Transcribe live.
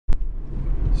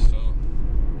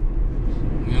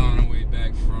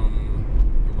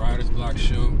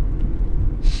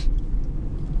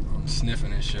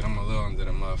and shit. I'm a little under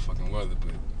the motherfucking weather,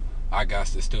 but I got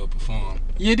to still perform.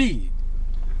 You did.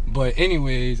 But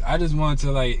anyways, I just wanted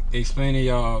to like explain to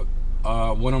y'all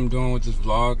what I'm doing with this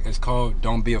vlog. It's called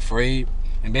Don't Be Afraid.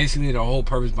 And basically the whole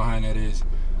purpose behind that is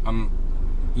I'm,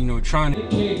 you know, trying to...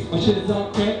 My shit is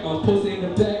all crack, I'm posting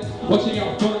in the back. Watching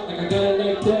y'all front like I got it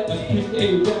like that. That's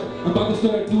appreciated rap. I'm about to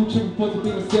start a new trip before to be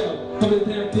myself. Come to the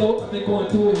damn flow, I've been going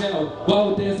through hell.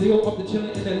 Wild dance, Leo up the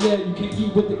chillin' in the lair. You can't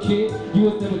keep with the kid, you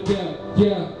was never there.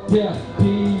 Yeah,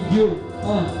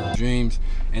 P.U. Dreams,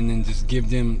 and then just give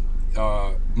them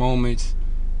moments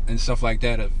and stuff like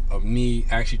that of me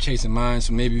actually chasing mine,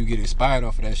 so maybe you get inspired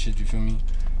off of that shit, you feel me?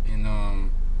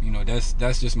 And you know, that's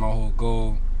just my whole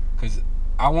goal, because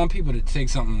I want people to take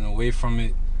something away from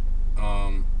it,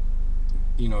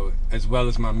 you know, as well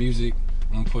as my music.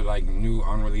 I'm gonna put like new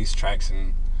unreleased tracks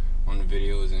on the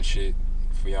videos and shit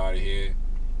for y'all to hear.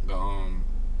 But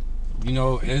you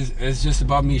know, it's just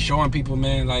about me showing people,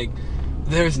 man, like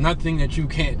there's nothing that you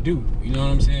can't do. You know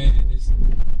what I'm saying? And it's,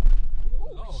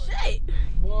 Lord, shit,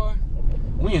 boy,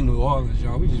 we in New Orleans,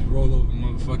 y'all. We just roll over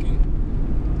motherfucking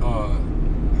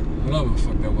whatever the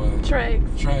fuck that was.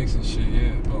 Tracks and shit,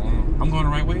 yeah. But I'm going the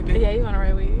right way, baby. Yeah, you going the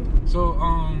right way. So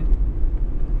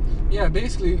yeah,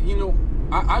 basically, you know,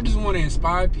 I just want to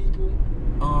inspire people.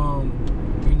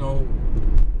 You know,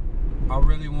 I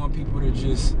really want people to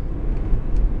just,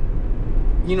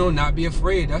 you know, not be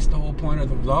afraid. That's the whole point of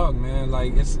the vlog, man.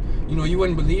 Like, it's, you know, you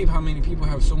wouldn't believe how many people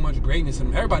have so much greatness in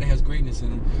them. Everybody has greatness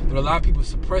in them, but a lot of people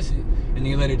suppress it and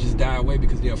they let it just die away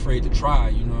because they're afraid to try.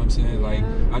 You know what I'm saying? Yeah. Like,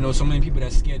 I know so many people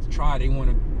that's scared to try. They want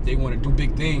to do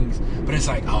big things, but it's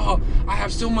like, oh, I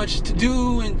have so much to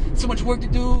do and so much work to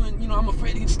do, and you know, I'm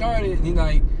afraid to get started. And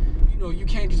like, you know, you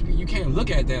can't look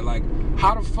at that like,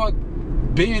 how the fuck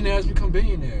billionaires become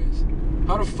billionaires?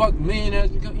 How the fuck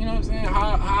millionaires become, you know what I'm saying?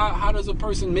 How does a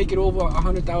person make it over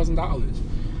 $100,000?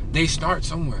 They start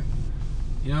somewhere.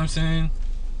 You know what I'm saying?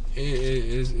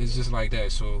 It's just like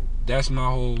that. So that's my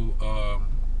whole,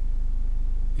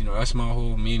 you know, that's my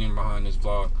whole meaning behind this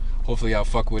vlog. Hopefully y'all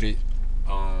fuck with it.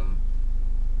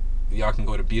 Y'all can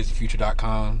go to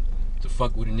Beeisthefuture.com to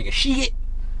fuck with a nigga shit.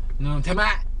 You know what I'm talking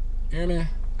about? You hear me?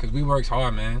 Cause we works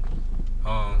hard, man.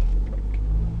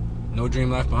 No Dream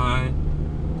Left Behind.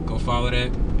 Go follow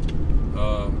that.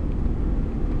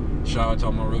 Shout out to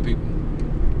all my real people.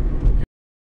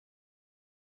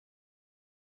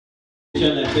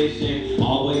 Fishing,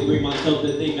 always bring myself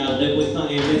to think I live with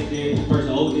something missing. First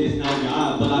oldest, now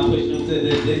God, but I pushed them to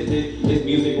the distance. This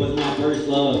music was my first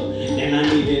love, and I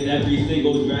needed every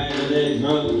single drag of that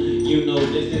drug. You know,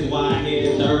 this is why I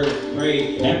hit third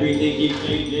grade. Everything keeps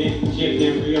changing,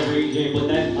 shifting, rearranging, but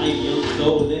that's like young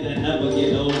soul, it'll never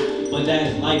get old. But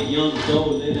that's like young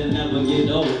soul, it'll never get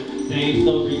old. Same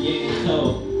story getting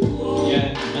told.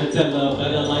 Yeah, until a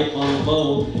better life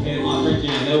unfold. In my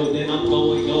friction hill, then I'm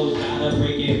going ghost. Gotta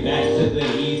bring it back to the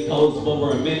East Coast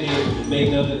for a minute.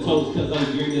 Make up the toast, cause I'm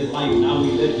dreaming this life, now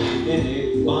we living in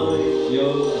it. Find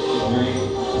your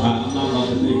dream. I'm not about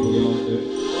to sing for y'all shit.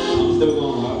 I'm still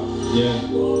going hard. Yeah.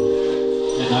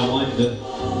 And I wonder.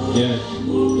 Yeah.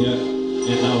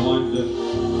 And I wonder.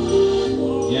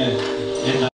 Yeah.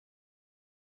 And I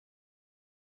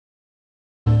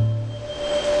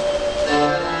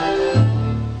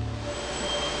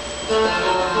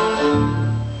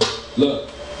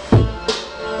Look,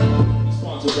 the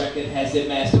sponsor record has it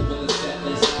mastered with a set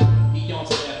list. He don't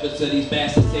take efforts of these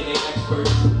bastards say they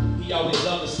experts. He always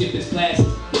loved to skip his classes.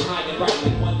 Behind it right,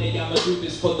 like one day I'ma do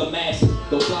this for the masses.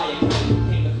 Go fly a kite,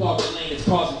 came to clog the lane, it's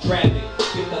causing traffic.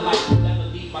 Get the light, will never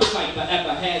leave my sight,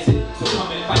 forever has it. So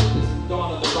come and fight this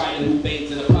dawn of the rider who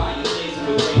bathes in the fire, blazing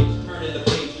with rage. Turning the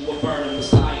page, you will burn a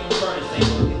messiah. Furnace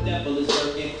ain't working, devil is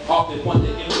lurking. Often wonder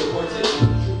if your words and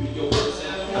contribute your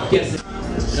person. I'm guessing.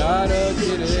 Gotta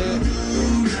get it.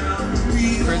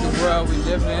 Crazy world we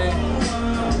live in.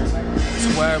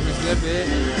 Swear we live it.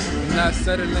 I'm not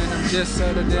settling, I'm just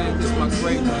settled in. This my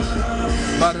greatness.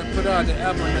 About to put out the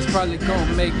album that's probably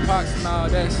gonna make Pac smile.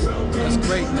 That's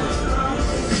greatness.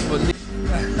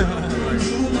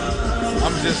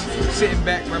 I'm just sitting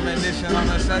back, reminiscing on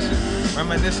the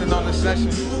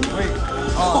session. Wait.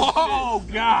 Oh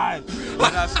God!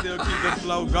 But I still keep the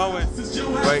flow going.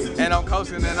 Wait, and I'm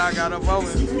coasting, and I got a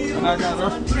bowling, and I got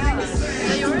them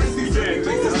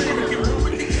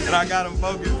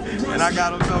focused, and I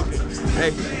got them talking.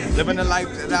 Hey, living the life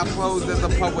that I pose as a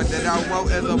poet, that I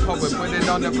wrote as a poet, put it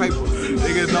on the paper.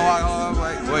 Niggas know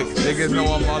niggas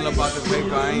know I'm all about the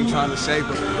paper. I ain't trying to save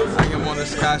it. I am on a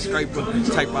skyscraper,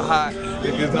 type of high.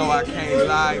 Niggas know I can't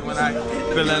lie when I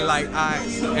feeling like I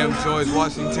am George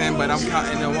Washington, but I'm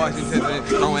counting in Washington and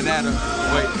throwing at her.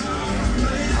 Wait,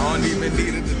 I don't even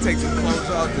need it to take some clothes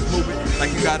off, just move it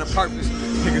like you got a purpose.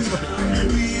 Niggas like...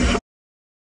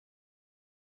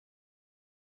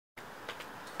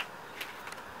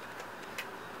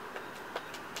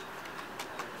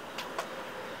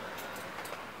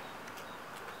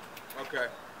 Okay,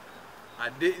 I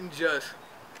didn't just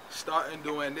start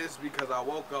doing this because I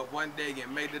woke up one day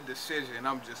and made a decision.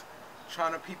 I'm just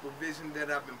trying to peep a vision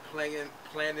that I've been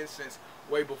planning since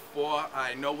way before.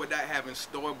 I know what I have in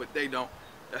store, but they don't.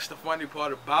 That's the funny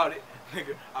part about it.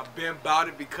 Nigga, I've been about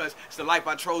it because it's the life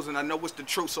I chose and I know what's the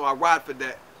truth, so I ride for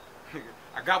that. Nigga,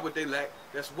 I got what they lack.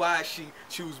 That's why she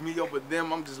choose me over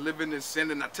them. I'm just living in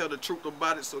sin and I tell the truth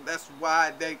about it, so that's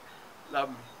why they love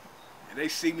me. And they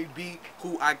see me be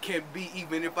who I can be,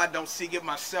 even if I don't see it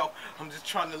myself. I'm just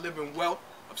trying to live in wealth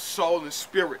of soul and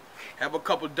spirit. Have a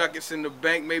couple ducats in the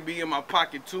bank, maybe in my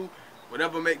pocket too.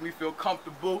 Whatever make me feel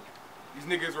comfortable. These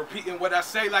niggas repeating what I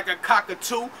say like a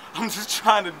cockatoo. I'm just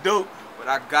trying to do what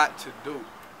I got to do.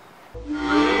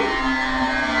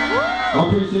 I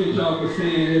appreciate y'all for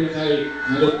staying here tonight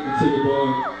and listening to your boy.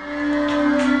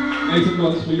 Make some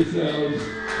noise for yourselves.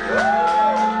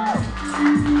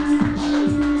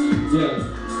 Yeah.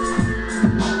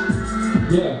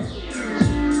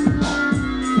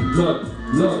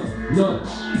 Look,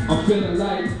 I'm feeling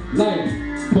like,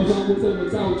 cause I'm with them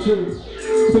without you.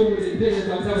 So what it is,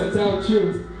 I'll never doubt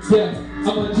you. Yeah,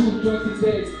 I'ma do drugs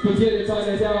today, forget about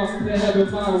it all, and have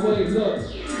it my way. Look,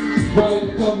 right to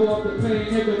cover up the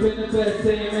pain, never been the best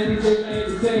thing, man, these days ain't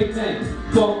the same thing.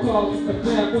 Phone calls from the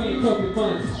fam, we ain't talking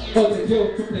months. Other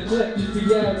guilt from the clip, just be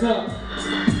adding up.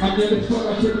 I'm never struck, I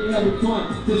should be having fun.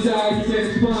 Society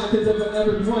says it's fun, cause of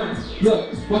everyone. Look,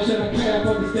 why should I care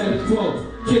about the status quo?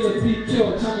 Killers be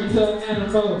killed, turn me to an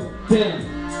animal. Damn.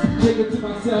 Take it to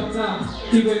myself now.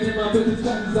 Even in my business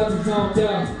classes, I be zoned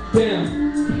out.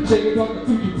 Damn, take it off the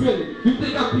future, really. You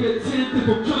think I'll be a 10 if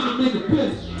I'm trying to make a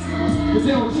bitch? But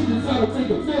they don't teach us how to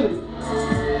make a fiddle.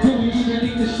 Do we even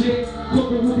need this shit?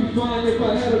 Cooking would be fine if I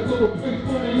had a couple bricks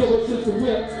for me, little sister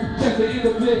whip. That's the end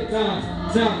of it, nah.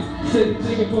 Said you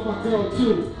thinking for my girl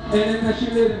too. And now she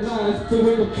living lies, the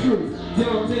way I'm true.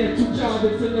 Young man, 2 jobs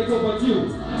until they go on you.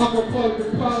 I'm a part of the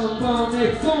problem, found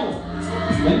next song.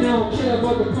 And now I don't care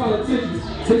about the politicians.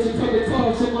 They should cut the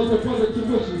cost so much of brother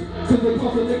tuition. Cause the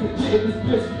cost of liquor getting this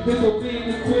bitch. They're so mean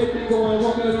and quick, they go and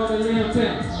walk out on the lamb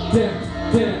down. Damn.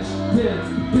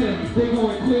 They go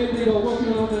and quit, they go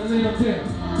walking on the lamb down.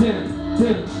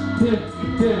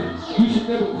 You should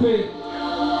never quit.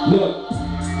 Look,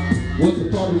 what's the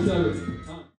party service?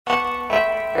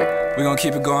 We're gonna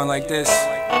keep it going like this.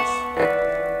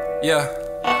 Yeah.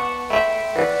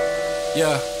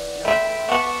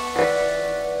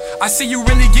 I see you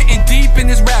really getting deep in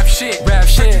this rap shit.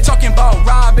 Talking about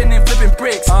robbing and flipping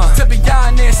bricks. To be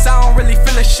honest, I don't really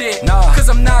feel a shit. Cause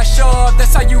I'm not sure if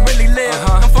that's how you really live.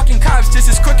 Them fucking cops just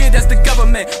as crooked as the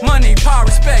government. Money, power,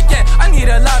 respect, yeah, I need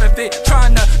a lot of it.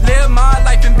 Trying to live my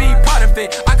life and be part of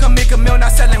it. I can make a meal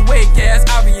not selling weight, yeah, it's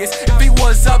obvious. If it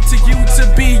was up to you to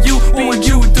be you, what would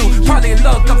you do? Probably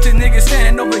look up to niggas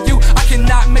standing over you. I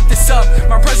cannot make this up.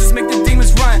 My presence make the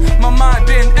demons run. My mind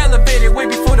been elevated way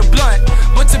before the blunt.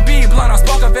 But to be blunt, I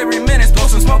spark up every minute. Blow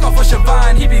some smoke off for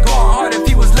Siobhan, he be going hard if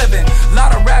he was living.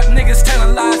 Lot of rap niggas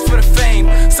telling lies for the fame.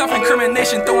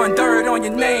 Self-incrimination, throwing dirt on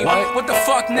your name. What the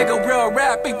fuck, nigga, real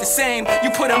rap ain't the same.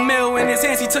 You put a mill in his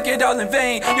hands, he took it all in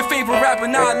vain. Your favorite rapper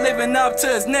not living up to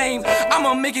his name.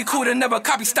 I'ma make it cool to never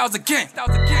copy styles again.